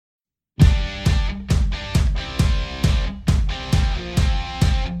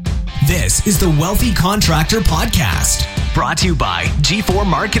This is the Wealthy Contractor Podcast, brought to you by G4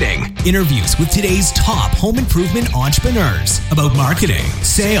 Marketing. Interviews with today's top home improvement entrepreneurs about marketing,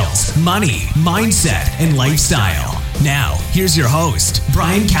 sales, money, mindset, and lifestyle. Now, here's your host,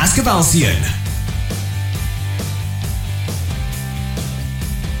 Brian Kaskavalciyan.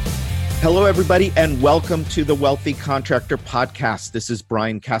 Hello, everybody, and welcome to the Wealthy Contractor Podcast. This is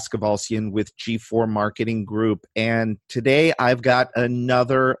Brian Kaskavalciyan with G4 Marketing Group, and today I've got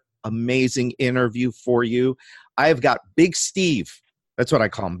another amazing interview for you. I've got Big Steve. That's what I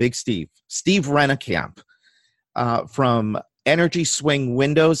call him, Big Steve. Steve Rennekamp from Energy Swing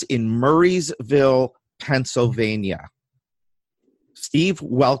Windows in Murraysville, Pennsylvania. Steve,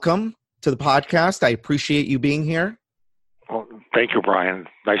 welcome to the podcast. I appreciate you being here. Well, thank you, Brian.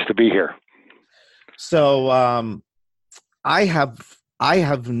 Nice to be here. So I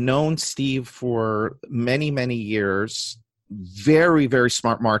have known Steve for many, many years. Very, very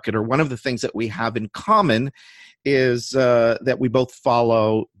smart marketer. One of the things that we have in common is that we both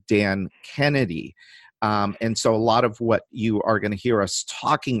follow Dan Kennedy. And so a lot of what you are going to hear us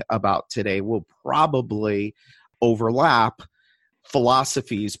talking about today will probably overlap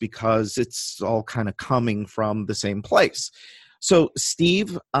philosophies because it's all kind of coming from the same place. So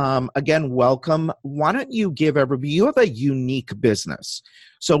Steve, again, welcome. Why don't you give everybody, you have a unique business.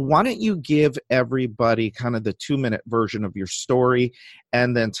 So why don't you give everybody kind of the 2-minute version of your story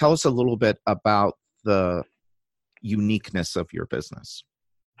and then tell us a little bit about the uniqueness of your business.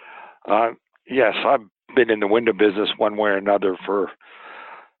 Yes, I've been in the window business one way or another for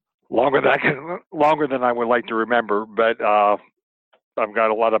longer than I would like to remember, but I've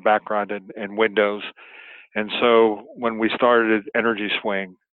got a lot of background in windows. And so when we started Energy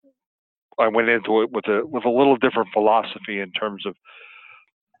Swing, I went into it with a little different philosophy in terms of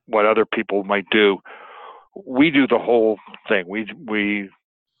what other people might do. We do the whole thing. We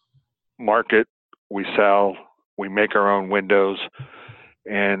market, we sell, we make our own windows,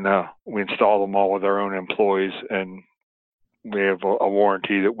 and we install them all with our own employees, and we have a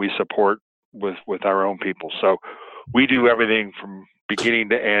warranty that we support with our own people. So we do everything from beginning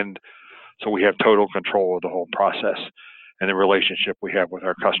to end, so we have total control of the whole process and the relationship we have with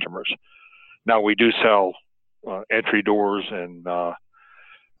our customers. Now, we do sell entry doors and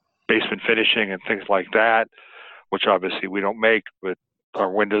basement finishing and things like that, which obviously we don't make, but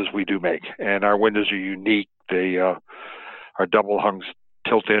our windows we do make. And our windows are unique. They are double hungs,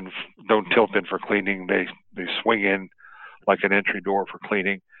 don't tilt in for cleaning. They swing in like an entry door for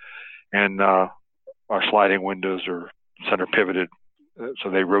cleaning. And our sliding windows are center pivoted, so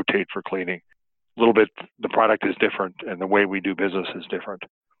they rotate for cleaning. A little bit, the product is different, and the way we do business is different.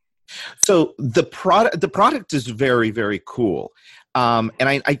 So the product is very, very cool. And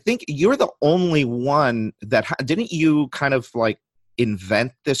I think you're the only one that didn't you kind of like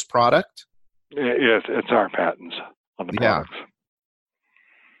invent this product? Yes, it's our patents on the products. Yeah.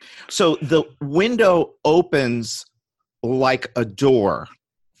 So the window opens like a door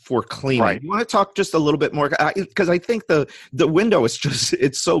for cleaning. Right. You want to talk just a little bit more? Because I think the window is just,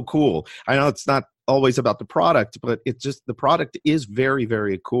 it's so cool. I know it's not always about the product, but it's just, the product is very,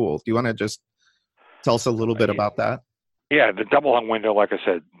 very cool. Do you want to just tell us a little bit about that? Yeah, the double hung window, like I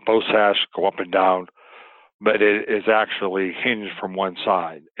said, both sash go up and down, but it is actually hinged from one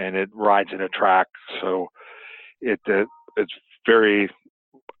side, and it rides in a track, so it's very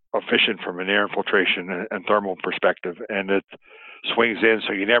efficient from an air infiltration and thermal perspective, and it swings in,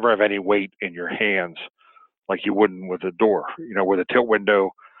 so you never have any weight in your hands like you wouldn't with a door. You know, with a tilt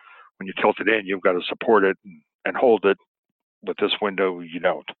window, when you tilt it in, you've got to support it and hold it. With this window, you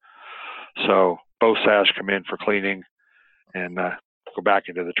don't. So both sash come in for cleaning and go back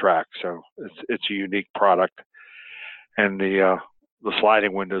into the track. So it's a unique product. And the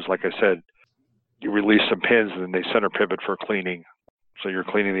sliding windows, like I said, you release some pins and they center pivot for cleaning. So you're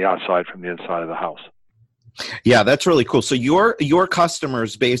cleaning the outside from the inside of the house. Yeah, that's really cool. So your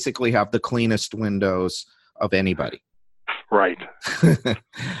customers basically have the cleanest windows of anybody. Right.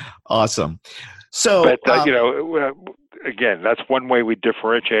 Awesome. So, but again, that's one way we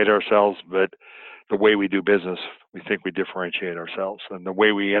differentiate ourselves. But the way we do business, we think we differentiate ourselves, and the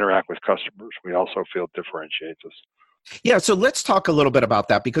way we interact with customers, we also feel differentiates us. Yeah. So let's talk a little bit about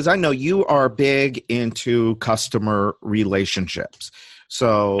that, because I know you are big into customer relationships.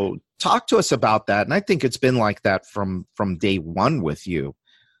 So talk to us about that. And I think it's been like that from day one with you,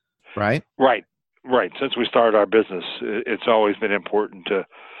 right? Right. Since we started our business, it's always been important to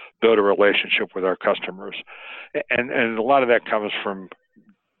build a relationship with our customers. And a lot of that comes from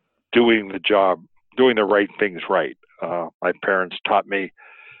doing the job, doing the right things right. My parents taught me,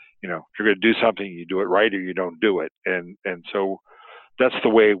 if you're going to do something, you do it right or you don't do it. And so that's the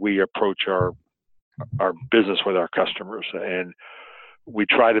way we approach our business with our customers, and we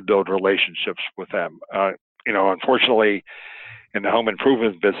try to build relationships with them. Unfortunately, in the home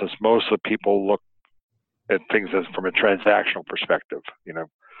improvement business, most of the people look at things as from a transactional perspective.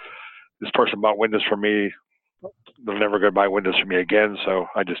 This person bought windows from me, they're never going to buy windows from me again, so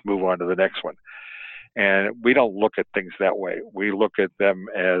I just move on to the next one. And we don't look at things that way. We look at them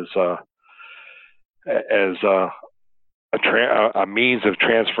as a means of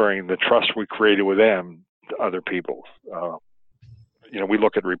transferring the trust we created with them to other people. We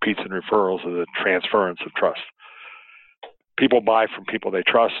look at repeats and referrals as a transference of trust. People buy from people they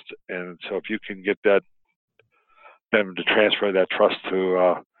trust, and so if you can get them to transfer that trust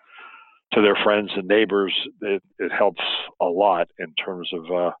to their friends and neighbors, it helps a lot in terms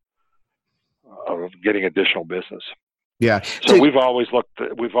of getting additional business. Yeah. So we've always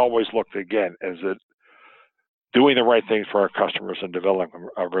looked again as it doing the right things for our customers and developing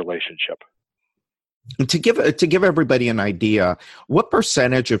a relationship. To give everybody an idea, what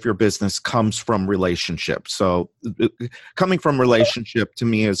percentage of your business comes from relationships? So coming from relationship to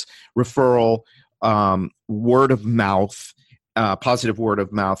me is referral, word of mouth, positive word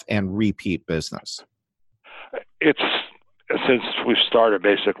of mouth, and repeat business. Since we've started,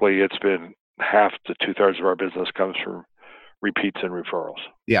 basically, it's been half to 2/3 of our business comes from repeats and referrals.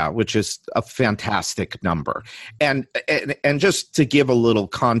 Yeah, which is a fantastic number. And just to give a little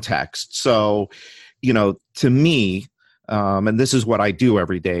context, so, to me, and this is what I do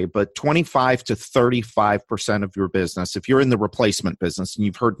every day, but 25 to 35% of your business, if you're in the replacement business, and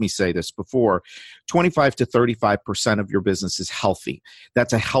you've heard me say this before, 25 to 35% of your business is healthy.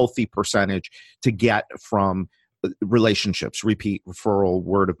 That's a healthy percentage to get from relationships, repeat, referral,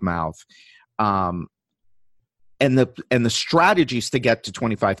 word of mouth. And the strategies to get to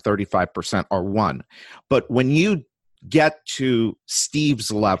 25, 35% are one. But when you get to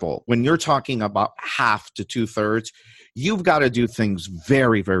Steve's level, when you're talking about half to 2/3, you've got to do things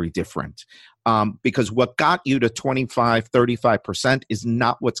very, very different. Because what got you to 25, 35% is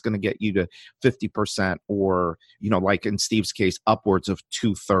not what's going to get you to 50% or, like in Steve's case, upwards of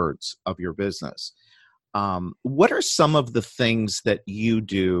 2/3 of your business. What are some of the things that you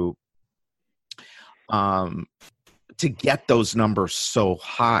do to get those numbers so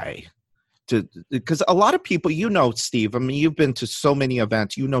high? Because a lot of people, Steve, I mean, you've been to so many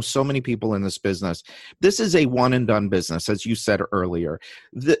events, so many people in this business. This is a one and done business, as you said earlier.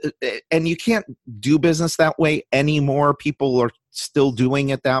 And you can't do business that way anymore. People are still doing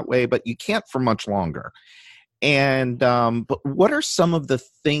it that way, but you can't for much longer. And but what are some of the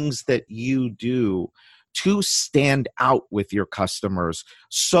things that you do to stand out with your customers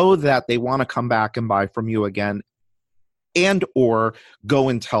so that they want to come back and buy from you again, and or go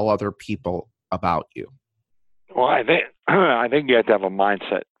and tell other people about you? Well, I think you have to have a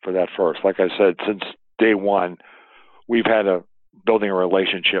mindset for that first. Like I said, since day one, we've had building a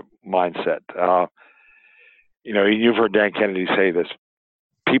relationship mindset. You've heard Dan Kennedy say this: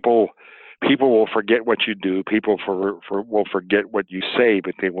 people will forget what you do. People will forget what you say,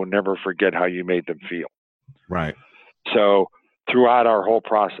 but they will never forget how you made them feel. Right. So throughout our whole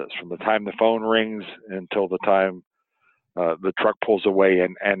process, from the time the phone rings until the time the truck pulls away,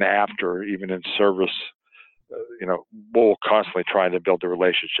 and after, even in service, we'll constantly try to build a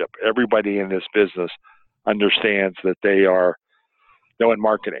relationship. Everybody in this business understands that they're in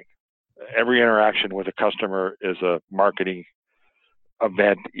marketing. Every interaction with a customer is a marketing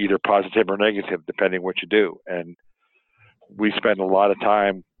event, either positive or negative, depending what you do. And we spend a lot of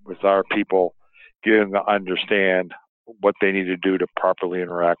time with our people getting them to understand what they need to do to properly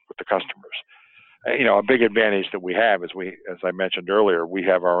interact with the customers. A big advantage that we have is as I mentioned earlier, we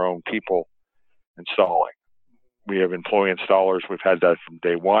have our own people installing. We have employee installers. We've had that from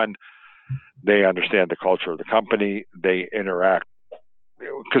day one. They understand the culture of the company. They interact.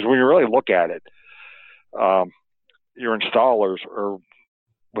 Because when you really look at it, your installers are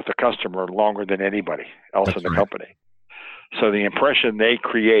with the customer longer than anybody else in the company. So the impression they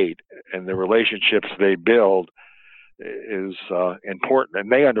create and the relationships they build is important,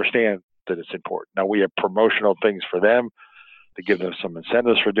 and they understand that it's important. Now, we have promotional things for them to give them some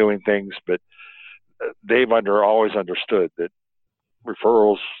incentives for doing things, but they've always understood that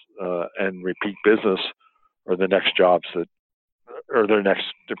referrals and repeat business are the next jobs or their next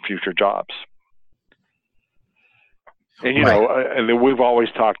future jobs. And and we've always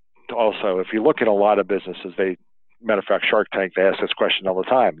talked also, if you look at a lot of businesses, matter of fact, Shark Tank, they ask this question all the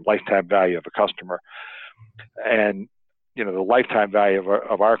time: lifetime value of a customer. And the lifetime value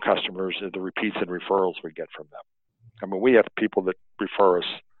of our customers is the repeats and referrals we get from them. I mean, we have people that refer us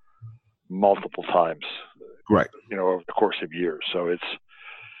multiple times. Right. over the course of years. So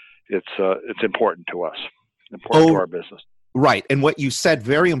it's important to us, important to our business. Right. And what you said,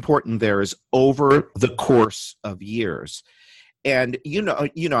 very important there, is over the course of years. And,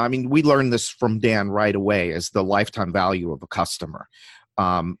 I mean, we learned this from Dan right away as the lifetime value of a customer.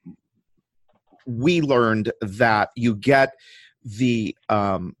 We learned that you get the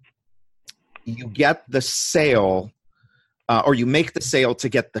sale, or you make the sale to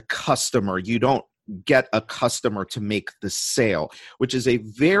get the customer. You don't get a customer to make the sale, which is a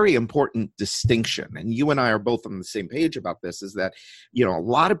very important distinction. And you and I are both on the same page about this, is that, a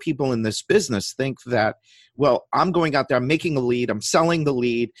lot of people in this business think that, well, I'm going out there, I'm making a lead, I'm selling the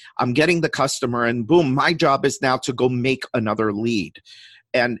lead, I'm getting the customer, and boom, my job is now to go make another lead.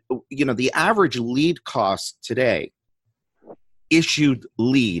 And, the average lead cost today, issued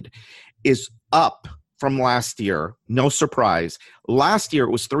lead, is up from last year. No surprise. Last year it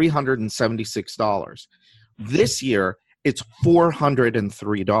was $376. This year it's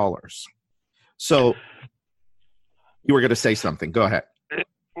 $403. So you were going to say something. Go ahead.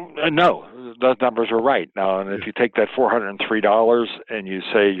 No, those numbers are right. Now, and if you take that $403 and you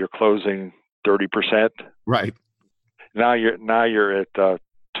say you're closing 30%, right? Now you're at $1,200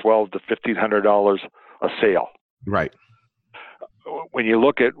 to $1,500 a sale. Right. When you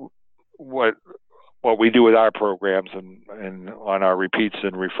look at what we do with our programs and on our repeats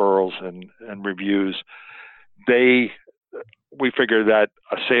and referrals and reviews, we figure that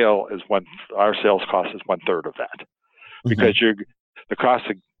a sale is our sales cost is 1/3 of that, because the cost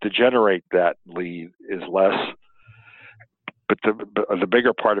to generate that lead is less, but the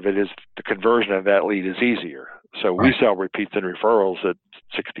bigger part of it is the conversion of that lead is easier. So we sell repeats and referrals at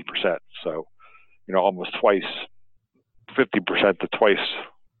 60%. So, almost twice, 50% to twice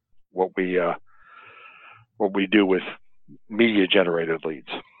what we do with media generated leads.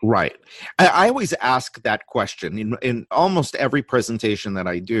 Right. I always ask that question in almost every presentation that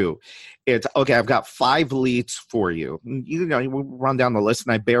I do. It's okay, I've got 5 leads for you. You run down the list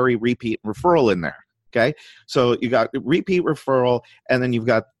and I bury repeat referral in there. Okay. So you got repeat referral, and then you've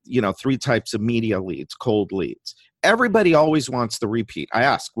got, 3 types of media leads, cold leads. Everybody always wants the repeat. I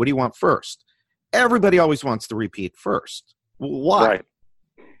ask, what do you want first? Everybody always wants the repeat first. Why? Right.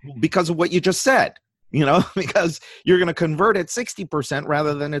 Because of what you just said. Because you're going to convert at 60%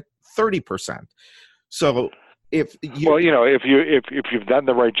 rather than at 30%. So if you've done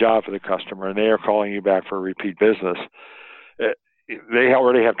the right job for the customer and they are calling you back for repeat business, they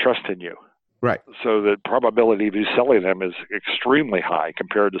already have trust in you. Right. So the probability of you selling them is extremely high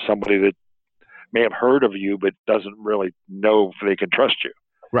compared to somebody that may have heard of you but doesn't really know if they can trust you.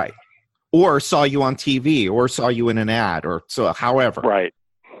 Right. Or saw you on TV, or saw you in an ad, or so however. Right.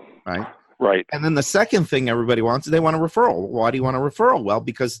 Right. Right. And then the second thing everybody wants is they want a referral. Why do you want a referral? Well,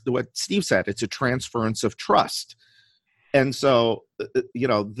 because what Steve said, it's a transference of trust. And so,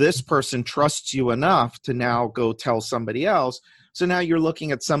 this person trusts you enough to now go tell somebody else. So now you're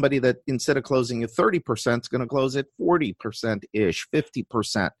looking at somebody that instead of closing at 30% is going to close at 40%-ish,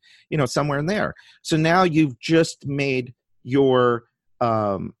 50%, somewhere in there. So now you've just made your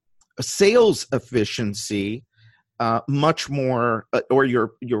sales efficiency much more, or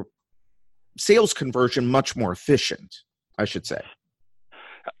your sales conversion much more efficient, I should say.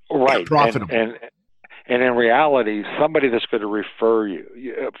 Right. And profitable. And in reality, somebody that's going to refer you,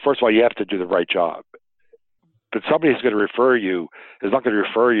 first of all, you have to do the right job. But somebody who's going to refer you is not going to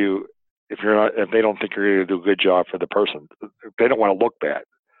refer you if they don't think you're going to do a good job for the person. They don't want to look bad.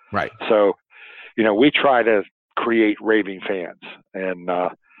 Right. So, we try to create raving fans, and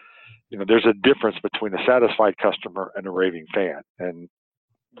there's a difference between a satisfied customer and a raving fan, and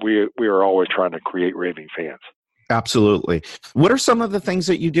we are always trying to create raving fans. Absolutely. What are some of the things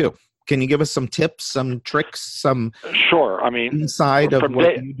that you do? Can you give us some tips, some tricks, some Sure. I mean, inside of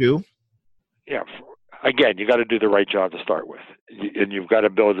what you do? Yeah. Again, you got to do the right job to start with, and you've got to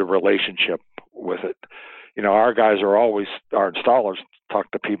build a relationship with it. Our guys our installers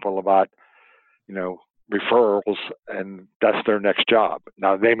talk to people about, referrals, and that's their next job.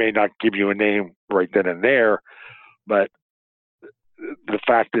 Now, they may not give you a name right then and there, but the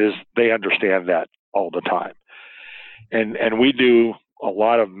fact is they understand that all the time. And we do a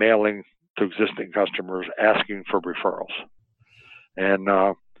lot of mailing to existing customers asking for referrals.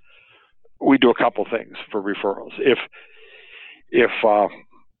 And we do a couple things for referrals. If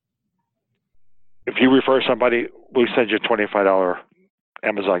you refer somebody, we send you a $25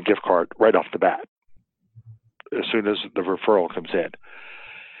 Amazon gift card right off the bat as soon as the referral comes in.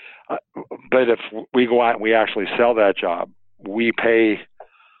 But if we go out and we actually sell that job, we pay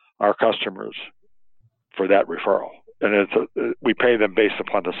our customers for that referral, and we pay them based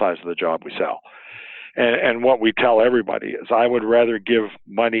upon the size of the job we sell. And what we tell everybody is, I would rather give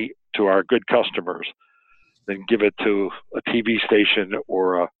money to our good customers than give it to a TV station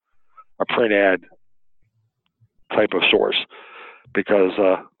or a print ad type of source, because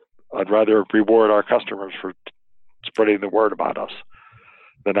I'd rather reward our customers for spreading the word about us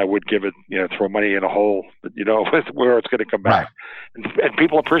than I would give it, throw money in a hole, but where it's going to come back. Right. And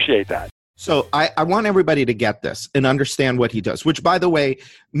people appreciate that. So I want everybody to get this and understand what he does, which, by the way,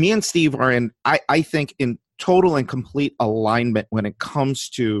 me and Steve are I think, in total and complete alignment when it comes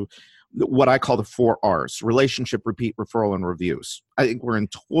to what I call the 4 R's: relationship, repeat, referral, and reviews. I think we're in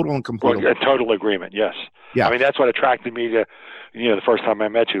total and complete agreement. Total agreement, yes. Yeah. I mean, that's what attracted me to, the first time I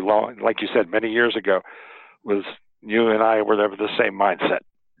met you, like you said, many years ago, was you and I were of the same mindset.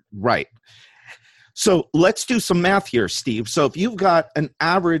 Right. So let's do some math here, Steve. So if you've got an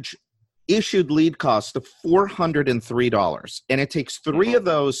average issued lead cost of $403, and it takes 3 of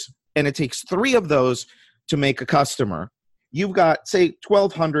those, to make a customer, you've got, say,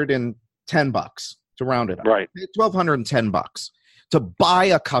 $1,210 to round it up. Right. $1,210 to buy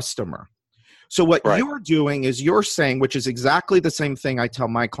a customer. So what you're doing is you're saying, which is exactly the same thing I tell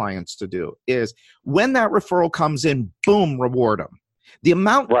my clients to do, is when that referral comes in, boom, reward them. The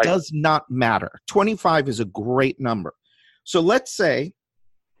amount does not matter. 25 is a great number. So let's say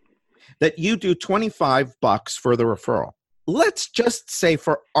that you do $25 for the referral. Let's just say,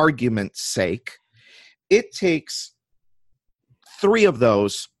 for argument's sake, it takes 3 of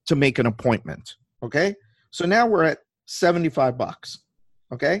those to make an appointment. Okay. So now we're at $75.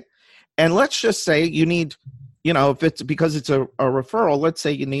 Okay. And let's just say you need, if it's because it's a referral, let's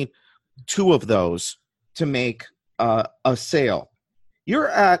say you need 2 of those to make a sale. You're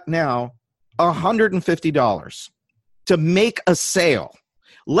at now $150 to make a sale.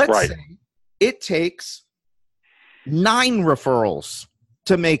 Let's say it takes 9 referrals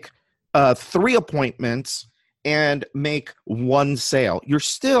to make 3 appointments and make 1 sale. You're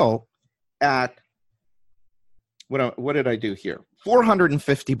still at, what did I do here?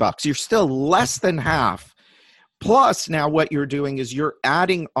 $450. You're still less than half. Plus, now what you're doing is you're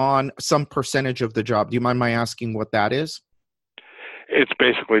adding on some percentage of the job. Do you mind my asking what that is? It's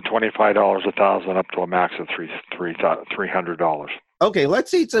basically $25 $1,000 up to a max of $300. Okay, let's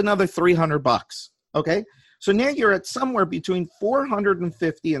say it's another $300. Okay, so now you're at somewhere between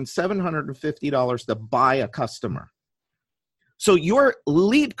 $450 and $750 to buy a customer. So your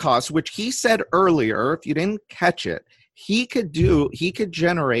lead cost, which he said earlier, if you didn't catch it, he could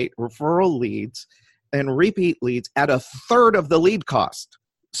generate referral leads and repeat leads at 1/3 of the lead cost.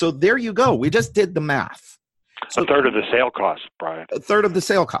 So there you go. We just did the math. So 1/3 of the sale cost, Brian. 1/3 of the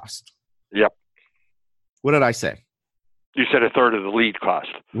sale cost. Yep. What did I say? You said 1/3 of the lead cost.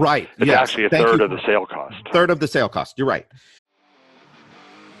 Right. It's actually 1/3 of the sale cost. 1/3 of the sale cost. You're right.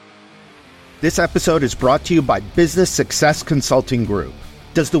 This episode is brought to you by Business Success Consulting Group.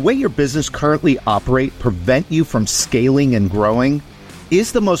 Does the way your business currently operate prevent you from scaling and growing?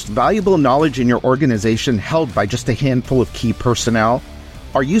 Is the most valuable knowledge in your organization held by just a handful of key personnel?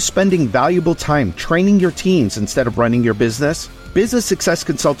 Are you spending valuable time training your teams instead of running your business? Business Success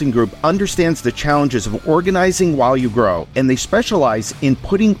Consulting Group understands the challenges of organizing while you grow, and they specialize in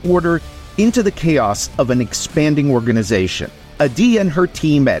putting order into the chaos of an expanding organization. Adi and her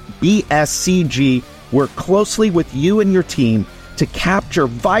team at BSCG work closely with you and your team to capture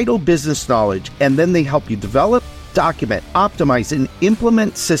vital business knowledge, and then they help you develop, document, optimize, and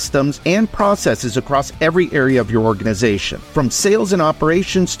implement systems and processes across every area of your organization, from sales and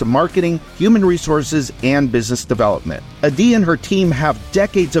operations to marketing, human resources, and business development. Adi and her team have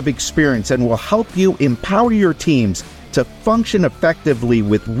decades of experience and will help you empower your teams to function effectively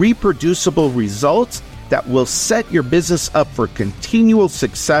with reproducible results that will set your business up for continual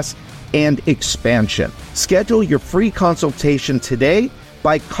success and expansion. Schedule your free consultation today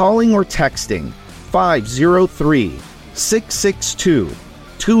by calling or texting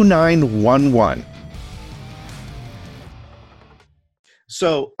 503-662-2911.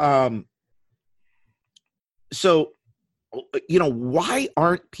 So, why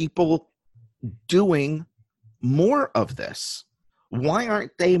aren't people doing more of this? Why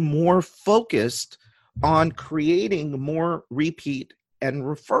aren't they more focused on creating more repeat and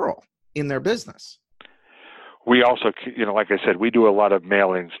referral in their business? We also, like I said, we do a lot of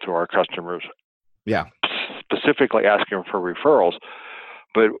mailings to our customers. Yeah. Specifically asking them for referrals,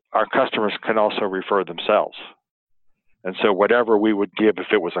 but our customers can also refer themselves. And so whatever we would give,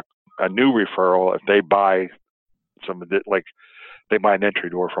 if it was a new referral, if they buy like they buy an entry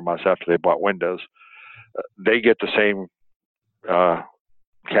door from us after they bought windows, they get the same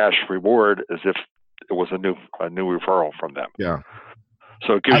cash reward as if it was a new referral from them. Yeah.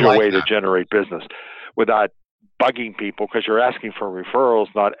 So it gives you a way to generate business. without bugging people, because you're asking for referrals,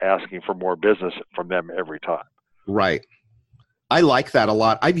 not asking for more business from them every time. Right. I like that a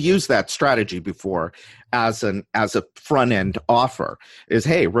lot. I've used that strategy before as a front end offer is,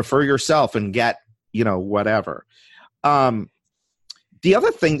 hey, refer yourself and get, whatever. The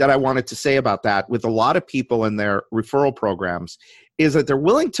other thing that I wanted to say about that with a lot of people in their referral programs is that they're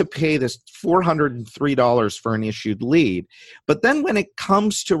willing to pay this $403 for an issued lead. But then when it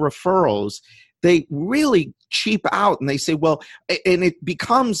comes to referrals, they really cheap out and they say, well, and it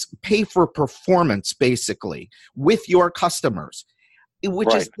becomes pay for performance basically with your customers,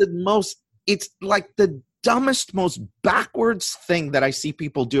 which is it's like the dumbest, most backwards thing that I see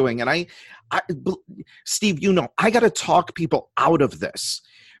people doing. And I Steve, I got to talk people out of this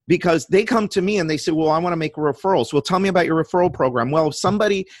because they come to me and they say, well, I want to make referrals. Well, tell me about your referral program. Well, if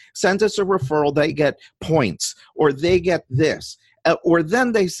somebody sends us a referral, they get points or they get this. Or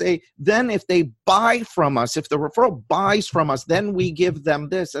then they say, then if they buy from us, if the referral buys from us, then we give them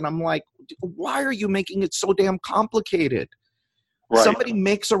this. And I'm like, why are you making it so damn complicated? Right. Somebody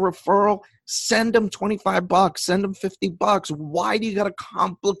makes a referral, send them $25, send them $50. Why do you got to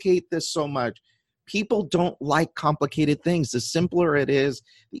complicate this so much? People don't like complicated things. The simpler it is,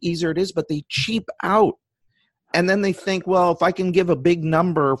 the easier it is, but they cheap out. And then they think, well, if I can give a big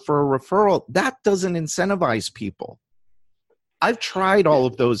number for a referral, that doesn't incentivize people. I've tried all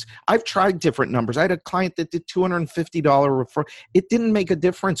of those. I've tried different numbers. I had a client that did $250 referral. It didn't make a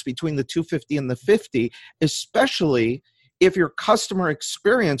difference between the $250 and the $50, especially if your customer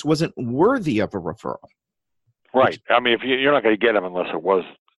experience wasn't worthy of a referral. Right. I mean, if you're not going to get them unless it was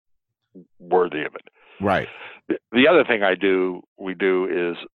worthy of it. Right. The other thing we do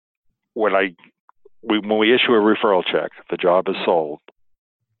is when we issue a referral check, if the job is sold,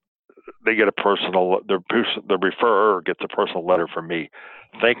 they get the referrer gets a personal letter from me,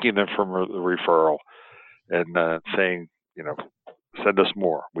 thanking them for the referral and saying, send us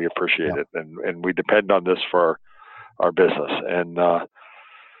more. We appreciate it. And we depend on this for our business. And,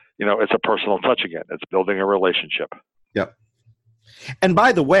 it's a personal touch again. It's building a relationship. Yep. And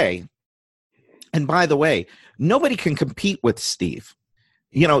by the way, nobody can compete with Steve.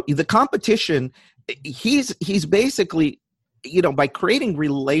 The competition, he's basically, by creating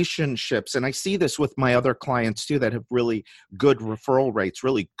relationships, and I see this with my other clients too that have really good referral rates,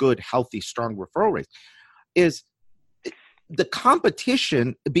 really good, healthy, strong referral rates, is the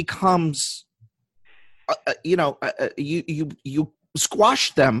competition becomes, you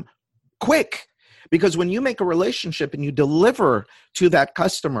squash them quick. Because when you make a relationship and you deliver to that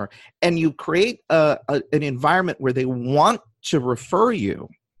customer and you create an environment where they want to refer you,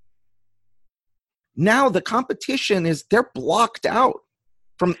 now the competition is they're blocked out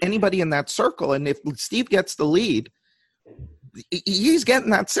from anybody in that circle. And if Steve gets the lead, he's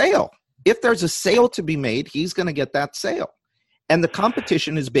getting that sale. If there's a sale to be made, he's going to get that sale. And the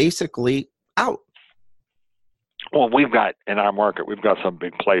competition is basically out. Well, in our market, we've got some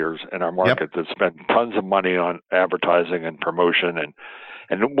big players in our market that spend tons of money on advertising and promotion, and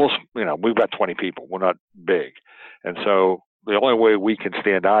we've got 20 people. We're not big, and so the only way we can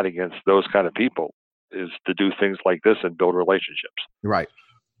stand out against those kind of people is to do things like this and build relationships. Right.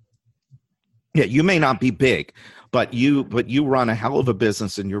 Yeah, you may not be big, but you run a hell of a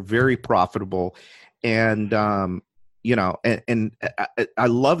business, and you're very profitable, and I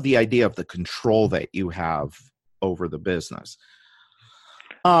love the idea of the control that you have over the business.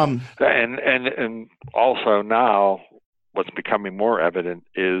 And also now what's becoming more evident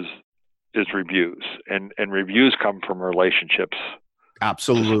is reviews, and reviews come from relationships.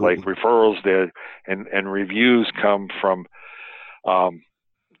 Absolutely. Just like referrals did, and reviews come from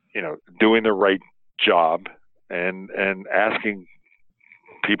doing the right job and asking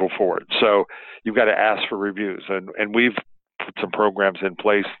people for it. So you've got to ask for reviews, and we've put some programs in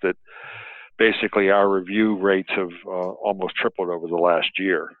place that basically our review rates have almost tripled over the last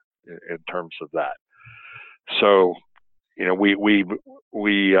year in terms of that. So, we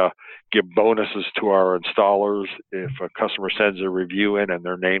give bonuses to our installers if a customer sends a review in and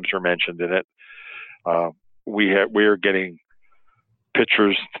their names are mentioned in it. We are getting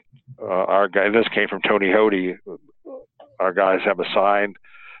pictures. Our guy, this came from Tony Hody. Our guys have a sign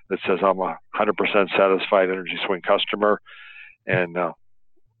that says, "I'm a 100% satisfied Energy Swing customer," and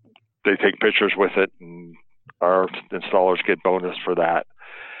they take pictures with it, and our installers get bonus for that.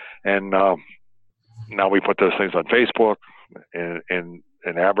 And now we put those things on Facebook and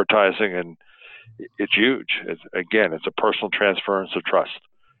advertising, and it's huge. It's a personal transference of trust.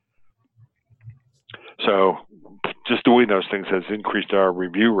 So just doing those things has increased our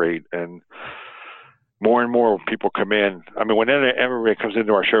review rate, and more and more people come in. I mean, when everybody comes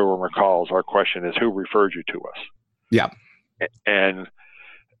into our showroom or calls, our question is, who referred you to us? Yeah. And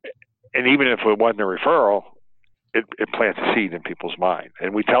even if it wasn't a referral, it plants a seed in people's mind.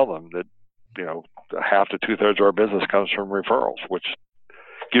 And we tell them that, half to 2/3 of our business comes from referrals, which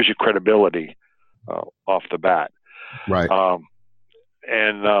gives you credibility off the bat. Right.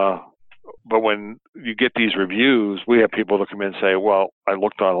 But when you get these reviews, we have people that come in and say, well, I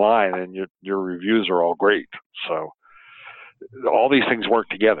looked online and your reviews are all great. So all these things work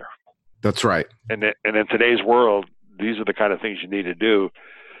together. That's right. And in today's world, these are the kind of things you need to do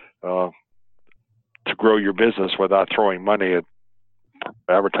to grow your business without throwing money at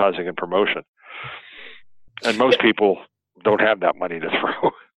advertising and promotion. And most people don't have that money to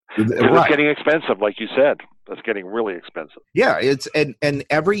throw. It's getting expensive, like you said. It's getting really expensive. Yeah, and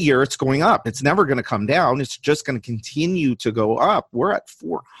every year it's going up. It's never going to come down. It's just going to continue to go up. We're at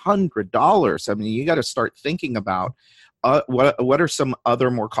 $400. I mean, you got to start thinking about what are some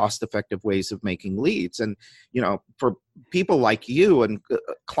other more cost-effective ways of making leads. And for people like you and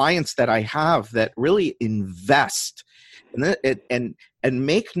clients that I have that really invest, and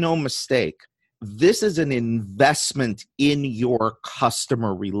make no mistake, this is an investment in your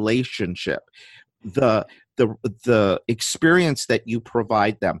customer relationship. The experience that you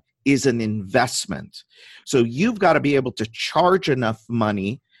provide them is an investment. So you've got to be able to charge enough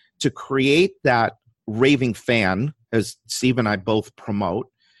money to create that raving fan, as Steve and I both promote.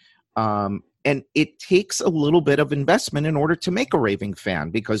 And it takes a little bit of investment in order to make a raving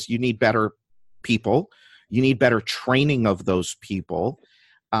fan, because you need better people. You need better training of those people.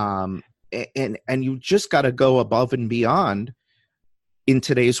 And you just got to go above and beyond in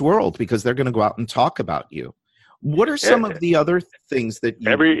today's world, because they're going to go out and talk about you. What are some of the other things that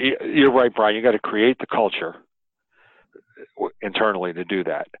you're right, Brian. You got to create the culture internally to do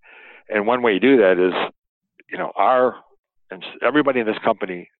that. And one way you do that is, everybody in this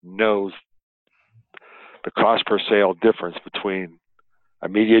company knows the cost per sale difference between a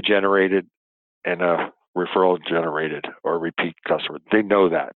media generated and a referral generated or repeat customer. They know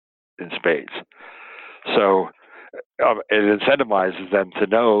that in spades. So it incentivizes them to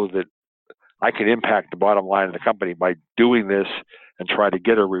know that I can impact the bottom line of the company by doing this and try to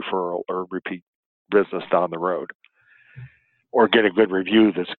get a referral or repeat business down the road, or get a good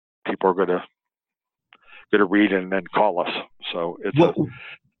review that people are going to read and then call us. So it's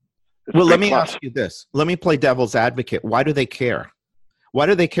let me ask you this. Let me play devil's advocate. Why do they care? Why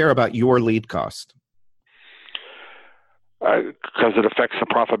do they care about your lead cost? Because it affects the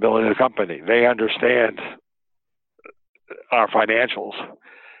profitability of the company. They understand our financials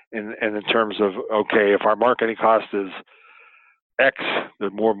in terms of, okay, if our marketing cost is X,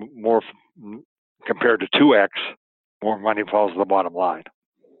 there's more compared to 2X, more money falls to the bottom line.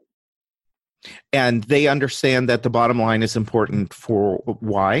 And they understand that the bottom line is important for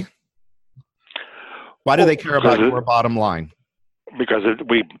why? Why do they care about your bottom line? Because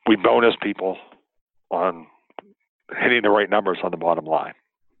we bonus people on hitting the right numbers on the bottom line.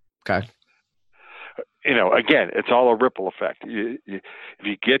 Okay. Again, it's all a ripple effect. If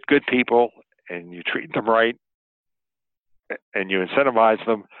you get good people and you treat them right and you incentivize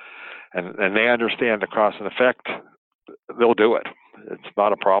them and they understand the cost and effect, they'll do it. It's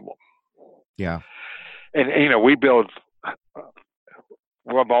not a problem. Yeah. And we've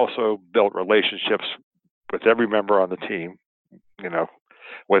also built relationships with every member on the team,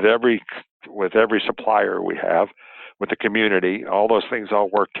 with every supplier we have, with the community. All those things all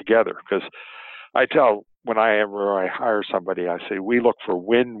work together, because I tell when I hire somebody, I say we look for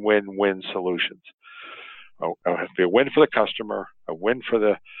win-win-win solutions. It has to be a win for the customer, a win for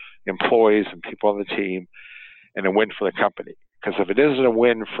the employees and people on the team, and a win for the company. Because if it isn't a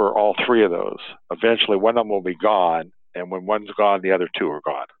win for all three of those, eventually one of them will be gone, and when one's gone, the other two are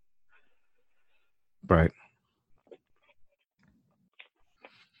gone. Right.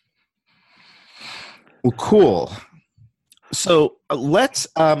 Well, cool. So let's,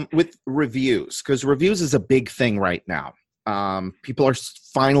 with reviews, because reviews is a big thing right now. People are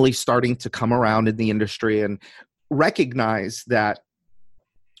finally starting to come around in the industry and recognize that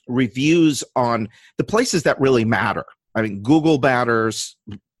reviews on the places that really matter. I mean, Google matters,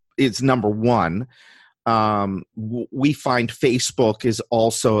 is number one. We find Facebook is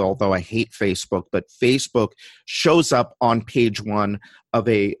also, although I hate Facebook, but Facebook shows up on page one of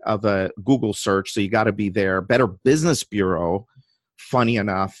a Google search, so you got to be there. Better Business Bureau, funny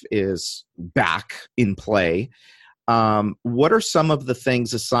enough, is back in play. What are some of the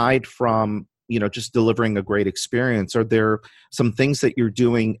things, aside from just delivering a great experience? Are there some things that you're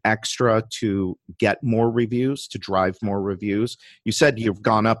doing extra to get more reviews, to drive more reviews? You said you've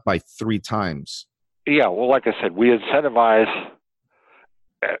gone up by 3 times. Yeah, well, like I said, we incentivize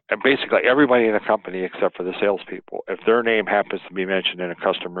basically everybody in the company except for the salespeople. If their name happens to be mentioned in a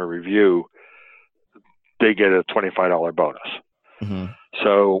customer review, they get a $25 bonus. Mm-hmm.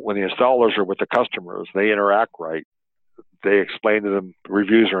 So when the installers are with the customers, they interact right. They explain to them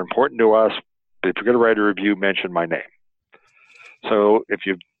reviews are important to us. If you're going to write a review, mention my name. So if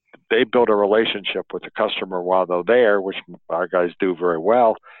they build a relationship with the customer while they're there, which our guys do very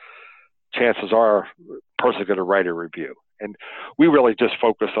well, chances are the person's going to write a review. And we really just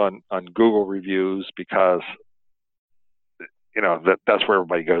focus on Google reviews because, that's where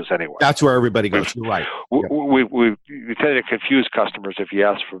everybody goes anyway. That's where everybody goes. You're right. We tend to confuse customers if you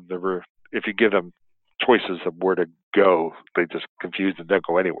ask for if you give them choices of where to go, they just confuse and don't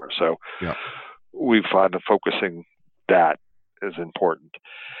go anywhere. So we find that focusing that is important.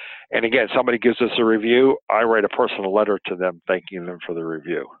 And again, somebody gives us a review, I write a personal letter to them thanking them for the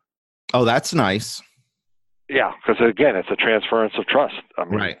review. Oh, that's nice. Yeah, because again, it's a transference of trust. I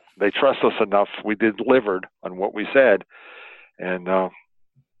mean, They trust us enough. We delivered on what we said, and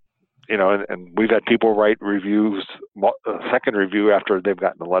and we've had people write reviews, a second review after they've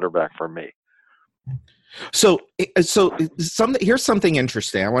gotten a letter back from me. So here's something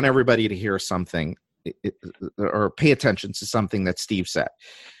interesting. I want everybody to hear something or pay attention to something that Steve said.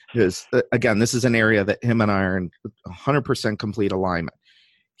 Because again, this is an area that him and I are in 100% complete alignment.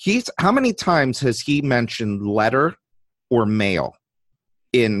 How many times has he mentioned letter or mail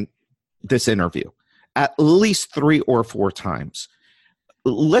in this interview? At least 3 or 4 times.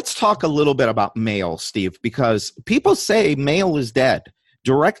 Let's talk a little bit about mail, Steve, because people say mail is dead.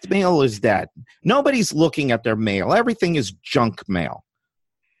 Direct mail is dead. Nobody's looking at their mail. Everything is junk mail.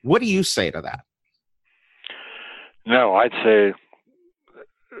 What do you say to that? No, I'd say,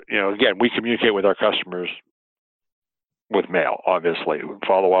 again, we communicate with our customers with mail, obviously.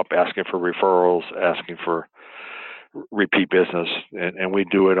 Follow up, asking for referrals, asking for repeat business, and we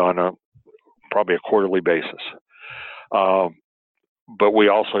do it on probably a quarterly basis. But we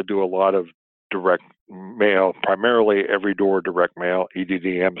also do a lot of direct mail, primarily every door direct mail,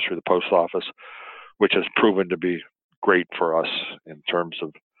 EDDMs through the post office, which has proven to be great for us in terms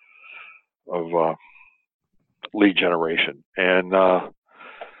of lead generation. And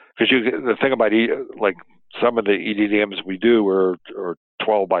because the thing about some of the EDDMs we do are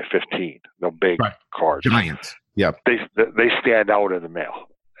 12 by 15, they're big cards, giants. Yeah, they stand out in the mail,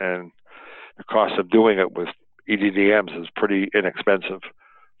 and the cost of doing it with EDDMs is pretty inexpensive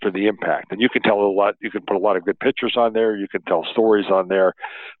for the impact. And you can tell a lot. You can put a lot of good pictures on there. You can tell stories on there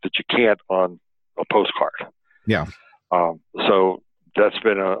that you can't on a postcard. Yeah. So that's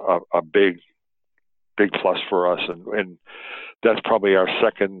been a big plus for us, and that's probably our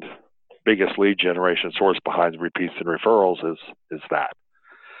second biggest lead generation source behind repeats and referrals is that.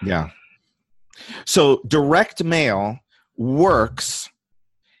 Yeah. So direct mail works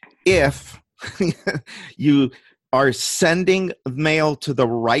if you are sending mail to the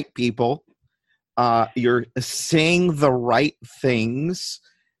right people, you're saying the right things,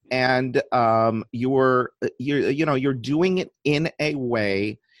 and you're doing it in a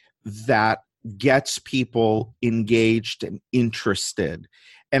way that gets people engaged and interested.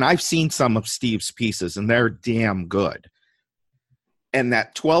 And I've seen some of Steve's pieces, and they're damn good. And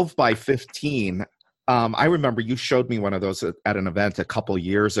that 12 by 15, I remember you showed me one of those at an event a couple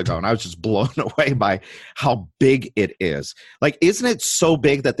years ago, and I was just blown away by how big it is. Like, isn't it so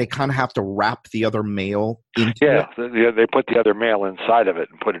big that they kind of have to wrap the other mail into it? Yeah, they put the other mail inside of it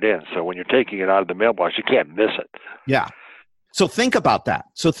and put it in. So when you're taking it out of the mailbox, you can't miss it. Yeah. So think about that.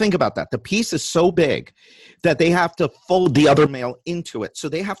 The piece is so big that they have to fold the other mail into it. So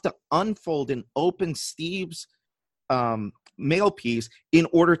they have to unfold and open Steve's mail piece in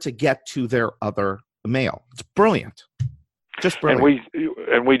order to get to their other mail. It's brilliant. Just brilliant.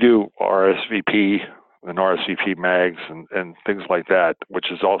 And we do RSVP and RSVP mags and things like that, which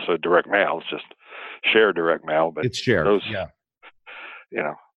is also direct mail. It's just shared direct mail, but it's shared.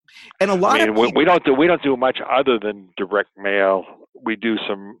 And a lot of people, we don't do much other than direct mail. We do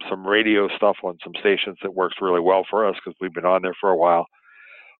some radio stuff on some stations that works really well for us because we've been on there for a while.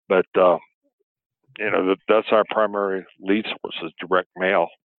 But that's our primary lead source is direct mail,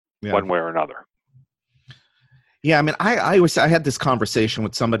 one way or another. Yeah, I mean, I had this conversation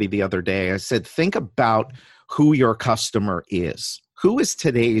with somebody the other day. I said, think about who your customer is. Who is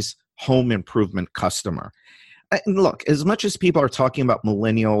today's home improvement customer? And look, as much as people are talking about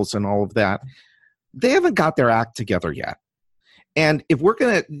millennials and all of that, they haven't got their act together yet. And if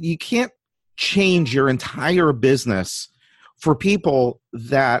you can't change your entire business for people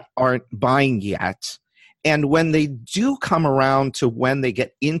that aren't buying yet. And when they do come around to when they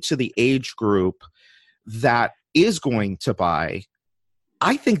get into the age group that is going to buy,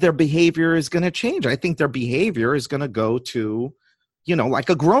 I think their behavior is going to change. I think their behavior is going to go to, like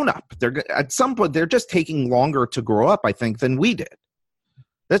a grown-up. At some point, they're just taking longer to grow up, I think, than we did.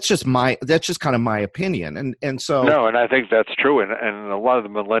 That's just kind of my opinion. And so. No, and I think that's true. And a lot of the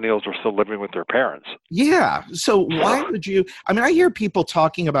millennials are still living with their parents. Yeah. So why would you, I hear people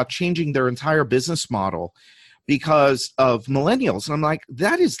talking about changing their entire business model because of millennials. And I'm like,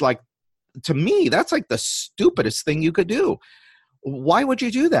 that is like, to me, that's like the stupidest thing you could do. Why would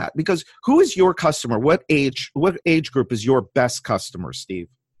you do that? Because who is your customer? What age group is your best customer, Steve?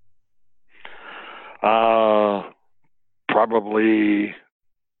 Probably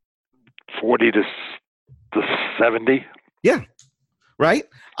 40 to 70. Yeah. Right.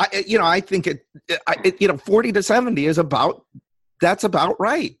 I think 40 to 70 is that's about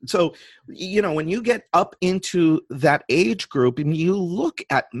right. So, when you get up into that age group and you look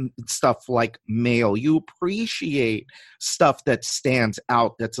at stuff like mail, you appreciate stuff that stands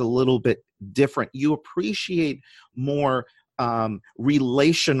out, that's a little bit different. You appreciate more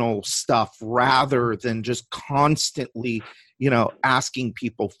relational stuff rather than just constantly, asking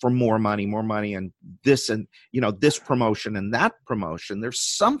people for more money and this promotion and that promotion. There's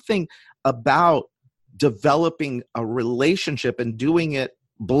something about developing a relationship and doing it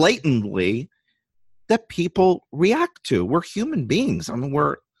blatantly that people react to. We're human beings.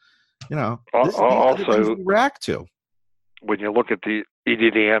 We're, also we react to. When you look at the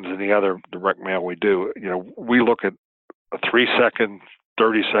EDDMs and the other direct mail we do, we look at a 3-second,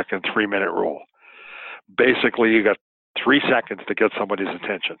 30-second, 3-minute rule. Basically, you got 3 seconds to get somebody's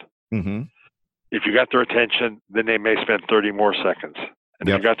attention. Mm-hmm. If you got their attention, then they may spend 30 more seconds. And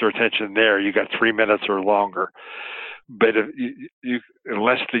if you got their attention there, you got 3 minutes or longer. But if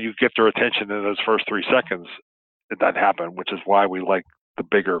unless you get their attention in those first 3 seconds, it doesn't happen, which is why we like the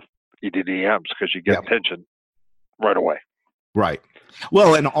bigger EDDMs, because you get attention right away. Right.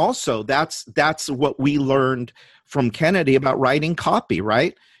 Well, and also that's what we learned from Kennedy about writing copy,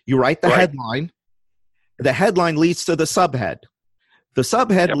 right? You write the headline. The headline leads to the subhead. The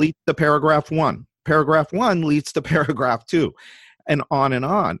subhead leads to paragraph 1. Paragraph 1 leads to paragraph 2. And on and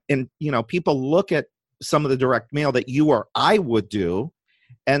on. And, people look at some of the direct mail that you or I would do,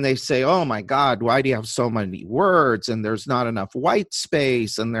 and they say, oh my God, why do you have so many words? And there's not enough white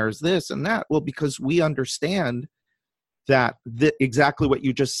space, and there's this and that. Well, because we understand that exactly what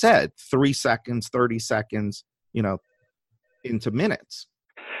you just said, 3 seconds, 30 seconds, into minutes.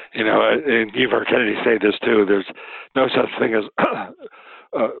 And you've heard Kennedy say this too, there's no such thing as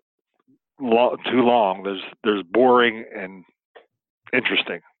too long. There's boring and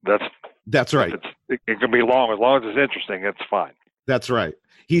interesting. That's right. It can be long. As long as it's interesting, it's fine. That's right.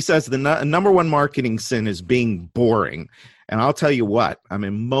 He says the number one marketing sin is being boring. And I'll tell you what,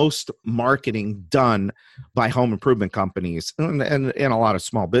 most marketing done by home improvement companies and a lot of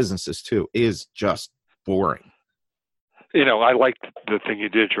small businesses too is just boring. I liked the thing you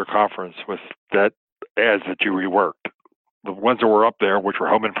did at your conference with that ads that you reworked. The ones that were up there, which were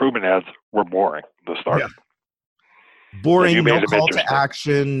home improvement ads, were boring to start. Yeah. Boring, no call to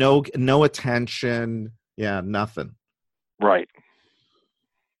action, no attention. Yeah, nothing. Right.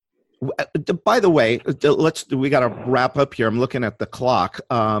 By the way, we got to wrap up here. I'm looking at the clock.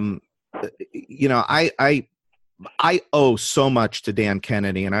 I owe so much to Dan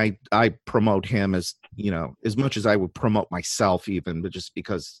Kennedy, and I promote him as much as I would promote myself, even, but just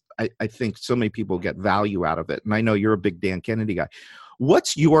because I think so many people get value out of it. And I know you're a big Dan Kennedy guy.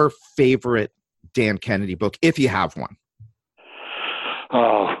 What's your favorite Dan Kennedy book, if you have one?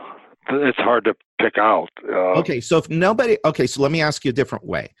 Oh, it's hard to pick out. So let me ask you a different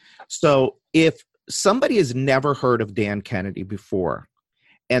way. So if somebody has never heard of Dan Kennedy before,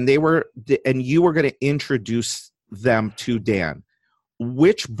 and you were going to introduce them to Dan,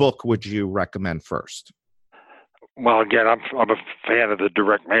 which book would you recommend first? Well, again, I'm a fan of the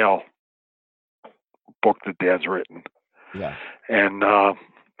direct mail book that Dan's written. Yeah. And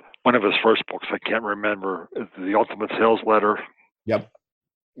one of his first books, I can't remember, is The Ultimate Sales Letter. Yep.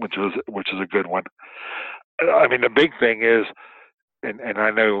 Which is a good one. The big thing is, and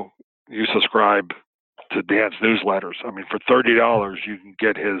I know you subscribe to Dan's newsletters. For $30, you can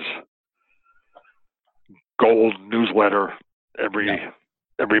get his gold newsletter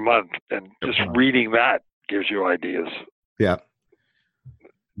every month, and just reading that gives you ideas. Yeah.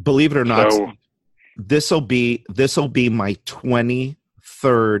 Believe it or not, this will be my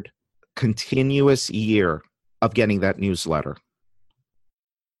 23rd continuous year of getting that newsletter.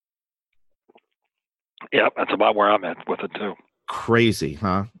 Yeah, that's about where I'm at with it too. Crazy,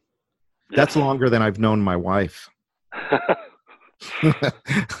 huh? Yes. That's longer than I've known my wife.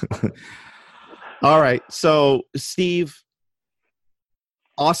 All right. So, Steve,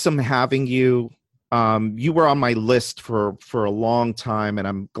 awesome having you. You were on my list for a long time, and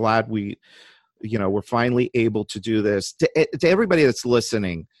I'm glad we're finally able to do this. To everybody that's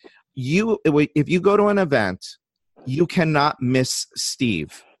listening, if you go to an event, you cannot miss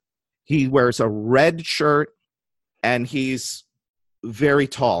Steve. He wears a red shirt, and he's very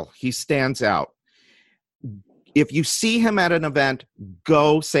tall. He stands out. If you see him at an event,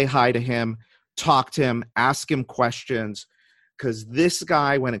 go say hi to him, talk to him, ask him questions, because this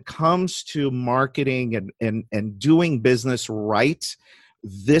guy, when it comes to marketing and doing business right,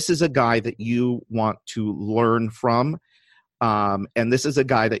 this is a guy that you want to learn from. And this is a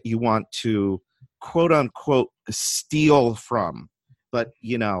guy that you want to, quote unquote, steal from. But,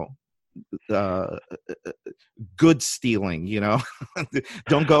 good stealing,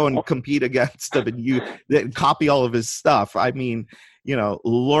 don't go and compete against him and copy all of his stuff. I mean,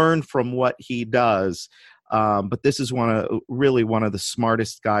 learn from what he does. But this is one of the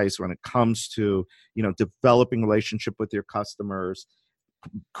smartest guys when it comes to, developing relationship with your customers,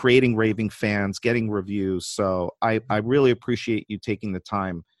 creating raving fans, getting reviews. So I really appreciate you taking the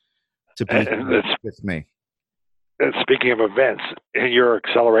time to be here with me. And speaking of events, your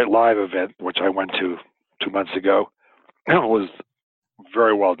Accelerate Live event, which I went to 2 months ago, was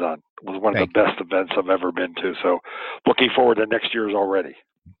very well done. It was one of the best events I've ever been to. So looking forward to next year's already.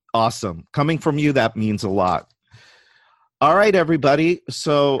 Awesome. Coming from you, that means a lot. All right, everybody.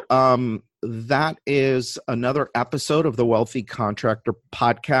 So that is another episode of the Wealthy Contractor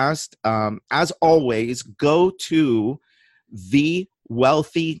Podcast. As always, go to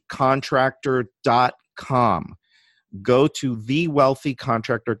thewealthycontractor.com. Go to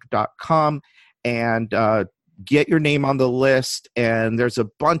thewealthycontractor.com and get your name on the list. And there's a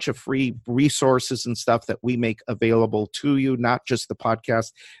bunch of free resources and stuff that we make available to you, not just the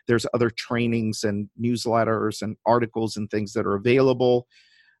podcast. There's other trainings and newsletters and articles and things that are available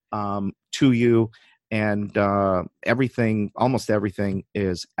to you. And almost everything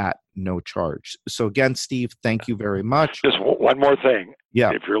is at no charge. So again, Steve, thank you very much. Just one more thing.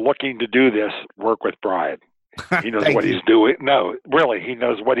 Yeah. If you're looking to do this, work with Brian. He knows what he's doing. No, really, he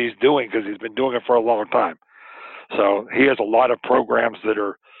knows what he's doing because he's been doing it for a long time. So he has a lot of programs that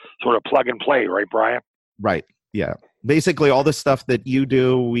are sort of plug and play, right, Brian? Right. Yeah. Basically, all the stuff that you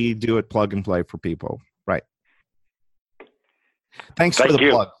do, we do at plug and play for people. Right. Thank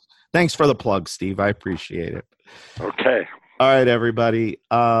you. Plug. Thanks for the plug, Steve. I appreciate it. Okay. All right, everybody.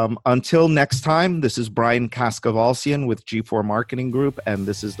 Until next time, this is Brian Kaskavalsian with G4 Marketing Group, and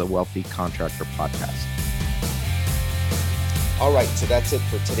this is the Wealthy Contractor Podcast. All right, so that's it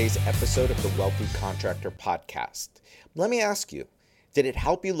for today's episode of the Wealthy Contractor Podcast. Let me ask you, did it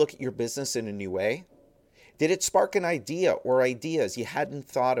help you look at your business in a new way? Did it spark an idea or ideas you hadn't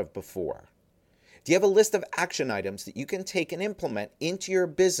thought of before? Do you have a list of action items that you can take and implement into your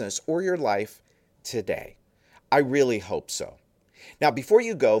business or your life today? I really hope so. Now, before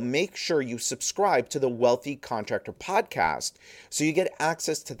you go, make sure you subscribe to the Wealthy Contractor Podcast so you get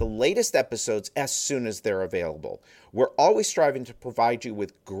access to the latest episodes as soon as they're available. We're always striving to provide you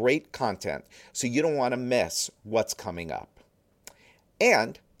with great content, so you don't want to miss what's coming up.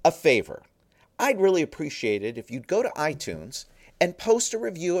 And a favor, I'd really appreciate it if you'd go to iTunes and post a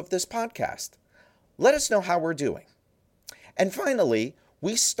review of this podcast. Let us know how we're doing. And finally,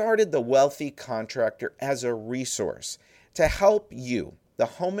 we started the Wealthy Contractor as a resource to help you, the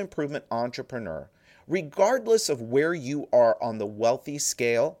home improvement entrepreneur, regardless of where you are on the wealthy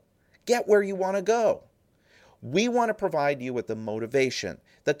scale, get where you want to go. We want to provide you with the motivation,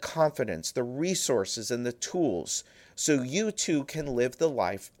 the confidence, the resources, and the tools so you too can live the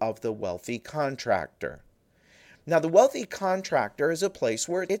life of the wealthy contractor. Now, the wealthy contractor is a place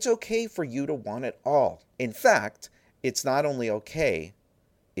where it's okay for you to want it all. In fact, it's not only okay,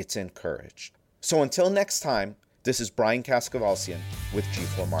 it's encouraged. So until next time, this is Brian Kaskavalsian with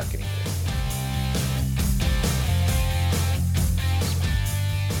G4 Marketing Group.